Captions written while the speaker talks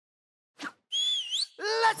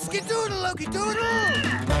Let's skedoodle,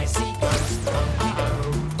 OKIDoodle! Messy goes to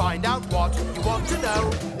OKIDO. Find out what you want to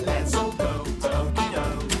know. Let's all go to OKIDO.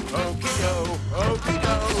 OKIDO,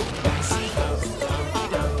 OKIDO. Messy goes to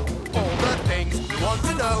OKIDO. All the things you want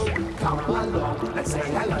to know. Come along, let's say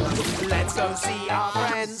hello. Let's go see our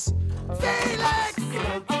friends. Felix! In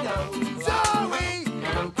OKIDO. Zoe! In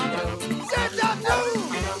OKIDO. Zap Zap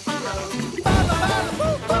Zoom! In OKIDO.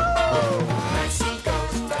 Ba-ba-ba-da-boo-boo! Messy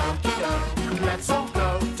goes to OKIDO. Let's all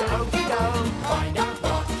go to OKIDO. Find out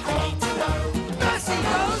what I need to know. Messy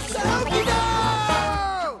goes to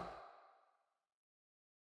OKIDO!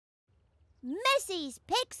 Messy's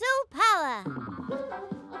Pixel Power.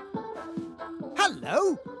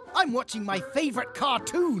 Hello! I'm watching my favourite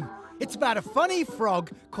cartoon. It's about a funny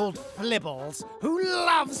frog called Flibbles who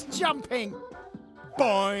loves jumping.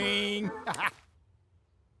 Boing!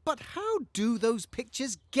 But how do those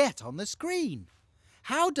pictures get on the screen?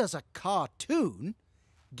 How does a cartoon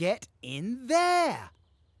get in there?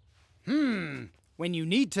 When you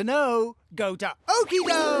need to know, go to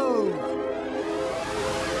OKIDO!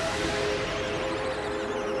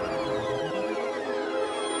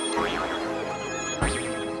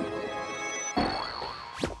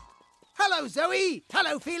 Hello, Zoe.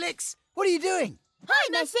 Hello, Felix. What are you doing? Hi,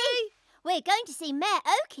 Messy. We're going to see Mayor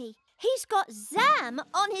Oki. He's got Zam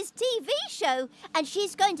on his TV show, and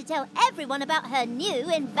she's going to tell everyone about her new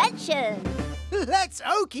invention. Let's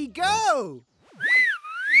Oki go!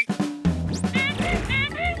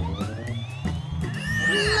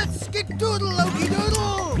 Let's skedoodle,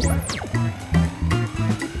 OKIDoodle!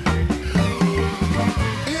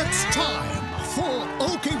 It's time for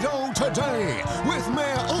OKIDO Today with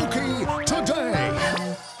Mayor Oki Today.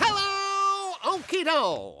 Hello,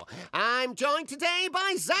 OKIDO. I'm joined today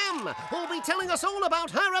by Zam, who'll be telling us all about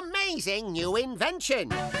her amazing new invention.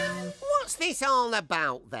 What's this all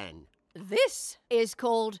about, then? This is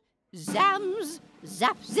called Zam's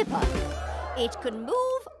Zap Zipper. It can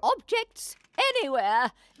move objects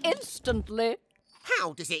anywhere instantly.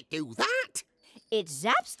 How does it do that? It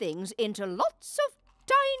zaps things into lots of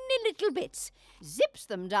tiny little bits, zips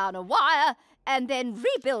them down a wire, and then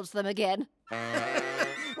rebuilds them again.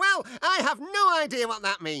 Well, I have no idea what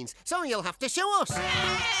that means, so you'll have to show us.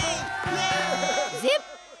 Zip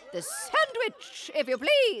the sandwich, if you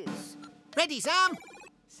please. Ready, Zam?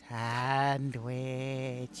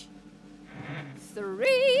 Sandwich.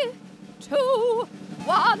 3, 2,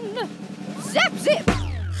 1, zap zip!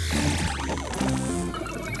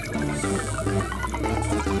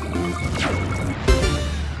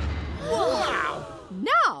 Wow!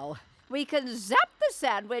 Now we can zap the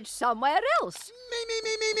sandwich somewhere else.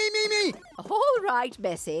 Me. All right,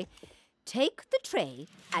 Bessie. Take the tray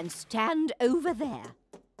and stand over there.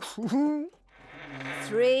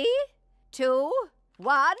 3, 2,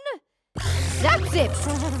 1, zap zip!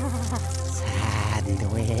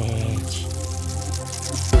 Sandwich.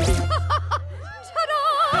 Ta-da!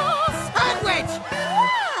 Sandwich!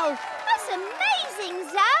 Wow! That's amazing,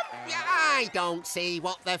 Zam! I don't see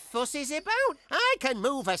what the fuss is about. I can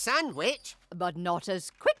move a sandwich. But not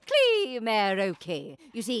as quickly, Mayor Oki.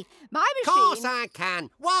 You see, my machine... Course I can.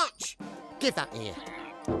 Watch. Give that here.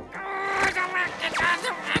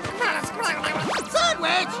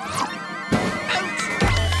 Sandwich!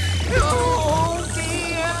 Oh,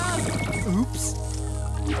 dear. Oops.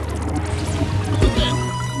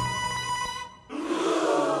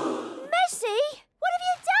 Messy, what have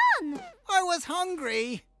you done? I was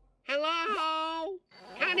hungry. Hello?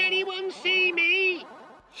 Can anyone see me?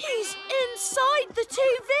 He's inside the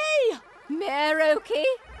TV. Mayor Oki,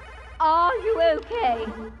 are you okay?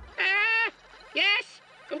 Yes,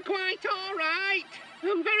 I'm quite all right.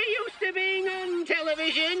 I'm very used to being on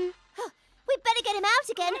television. We'd better get him out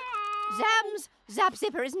again. Zam's Zap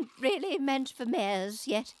Zipper isn't really meant for mayors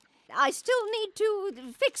yet. I still need to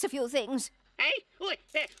fix a few things. Hey, wait,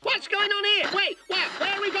 what's going on here? Wait, where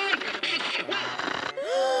are we going?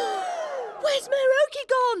 Where's Mayor Oki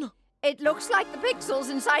gone? It looks like the pixels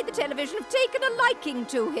inside the television have taken a liking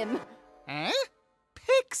to him. Eh?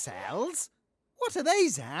 Pixels? What are they,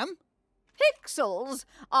 Zam? Pixels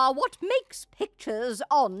are what makes pictures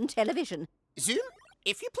on television. Zoom,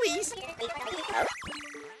 if you please.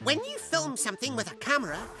 When you film something with a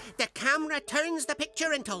camera, the camera turns the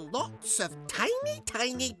picture into lots of tiny,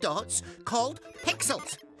 tiny dots called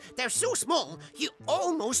pixels. They're so small, you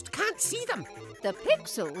almost can't see them. The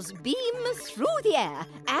pixels beam through the air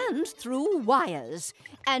and through wires.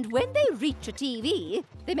 And when they reach a TV,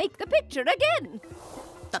 they make the picture again.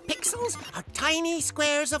 The pixels are tiny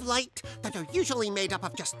squares of light that are usually made up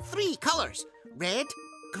of just 3 colours: red,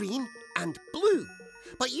 green, and blue.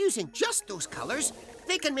 But using just those colours,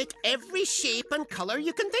 They can make every shape and colour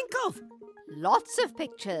you can think of. Lots of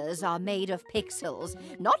pictures are made of pixels,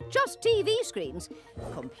 not just TV screens.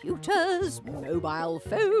 Computers, mobile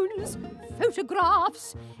phones,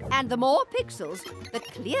 photographs. And the more pixels, the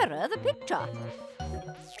clearer the picture.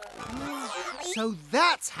 So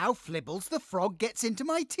that's how Flibbles the frog gets into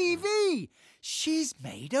my TV. She's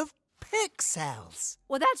made of pixels.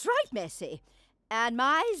 Well, that's right, Messi. And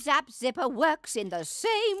my Zap Zipper works in the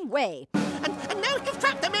same way. And now you've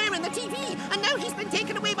trapped the mayor in the TV, and now he's been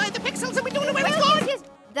taken away by the pixels and we don't know where he's gone. Yes,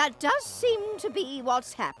 that does seem to be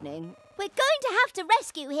what's happening. We're going to have to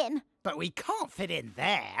rescue him. But we can't fit in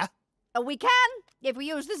there. We can, if we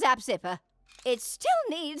use the Zap Zipper. It still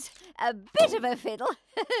needs a bit of a fiddle,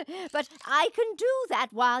 but I can do that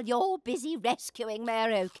while you're busy rescuing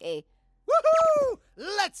Mayor Oki. Woohoo!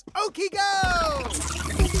 Let's Oki go!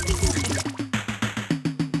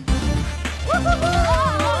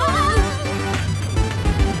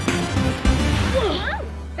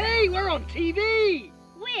 Hey, we're on TV!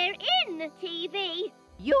 We're in the TV.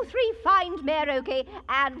 You three find Mayor Oki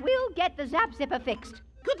and we'll get the Zap Zipper fixed.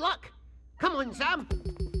 Good luck. Come on, Zam.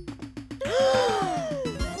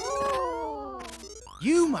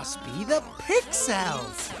 You must be the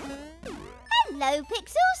pixels. Hello,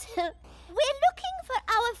 Pixels. We're looking for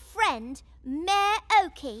our friend, Mayor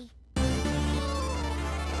Oki.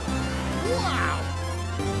 Wow!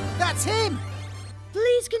 That's him!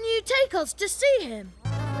 Please, can you take us to see him?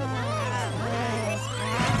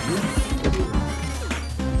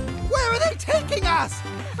 Where are they taking us?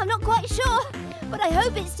 I'm not quite sure, but I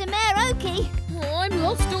hope it's to Mayor Oki. Oh, I'm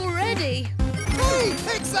lost already. Hey,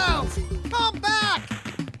 pixels! Come back!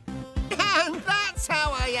 And that's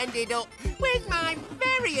how I ended up with my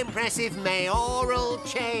very impressive mayoral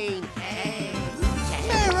chain.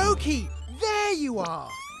 Mayor Oki, there you are.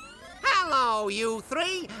 Hello, you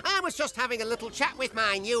three. I was just having a little chat with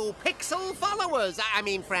my new pixel followers. I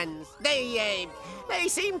mean, friends. They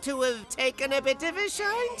seem to have taken a bit of a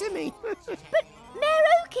shine to me. But Mayor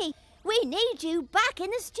Oki, we need you back in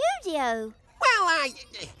the studio. Well,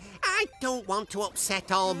 I don't want to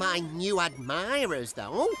upset all my new admirers,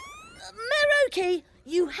 though. Mayor Oki,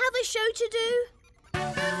 you have a show to do?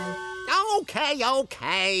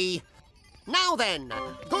 Okay. Now then,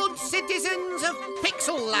 good citizens of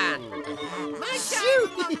Pixelland.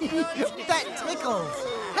 That tickles.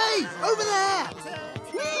 Hey, over there!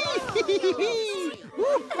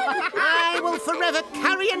 I will forever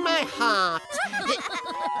carry in my heart.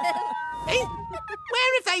 Hey,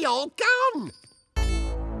 where have they all gone?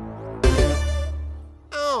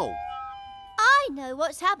 Oh. I know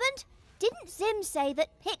what's happened. Didn't Zim say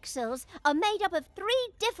that pixels are made up of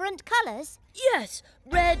 3 different colours? Yes,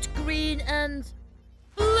 red, green and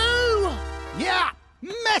blue. Yeah,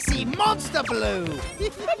 messy monster blue.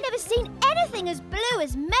 They've never seen anything as blue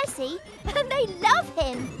as Messi, and they love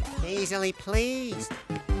him. Easily pleased.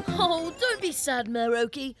 Oh, don't be sad, Mayor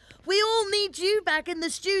Oki. We all need you back in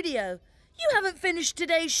the studio. You haven't finished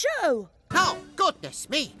today's show. Oh, goodness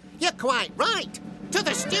me. You're quite right. To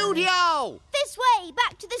the studio! This way,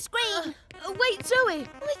 back to the screen. Wait, Zoe.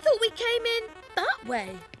 I thought we came in that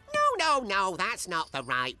way. No, that's not the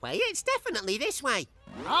right way. It's definitely this way.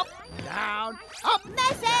 Up, down, up.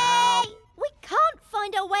 Messi! We can't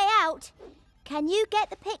find our way out. Can you get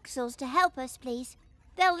the pixels to help us, please?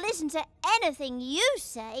 They'll listen to anything you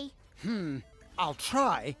say. I'll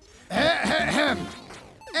try.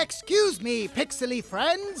 Excuse me, pixely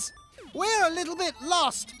friends. We're a little bit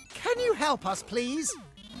lost. Can you help us, please?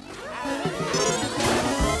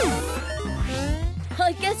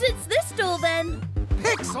 I guess it's this door then.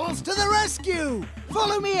 Pixels to the rescue!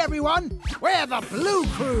 Follow me, everyone. We're the Blue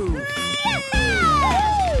Crew.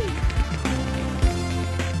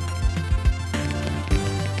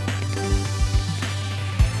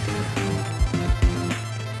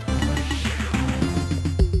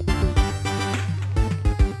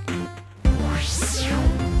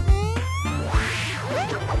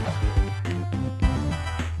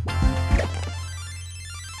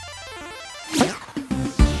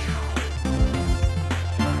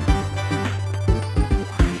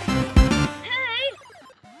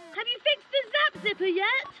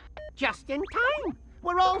 Just in time.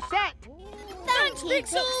 We're all set. Thanks,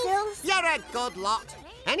 Pixels. You're a good lot.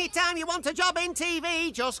 Anytime you want a job in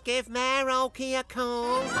TV, just give Mayor Oki a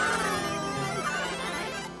call.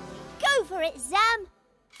 Go for it, Zam.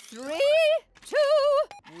 3, 2,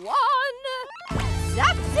 1.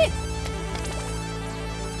 Zap Zip!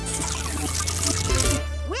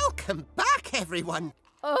 Welcome back, everyone.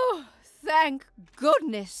 Oh, thank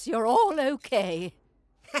goodness you're all okay.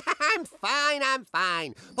 I'm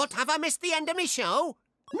fine. But have I missed the end of my show?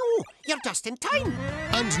 Oh, you're just in time.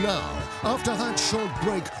 And now, after that short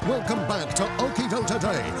break, welcome back to OKIDO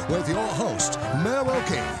Today with your host, Mayor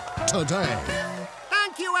Oki. Today.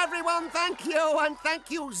 Thank you, everyone. Thank you. And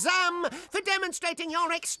thank you, Zam, for demonstrating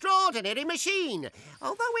your extraordinary machine.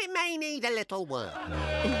 Although it may need a little work.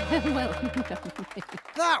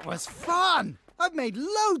 That was fun! I've made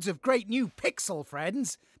loads of great new Pixel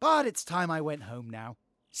friends, but it's time I went home now.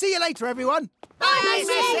 See you later, everyone! Bye,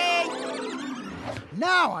 Missy!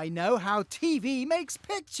 Now I know how TV makes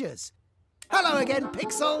pictures. Hello again,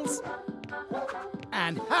 Pixels!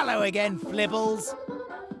 And hello again, Flibbles!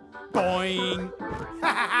 Boing!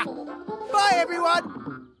 Bye, everyone!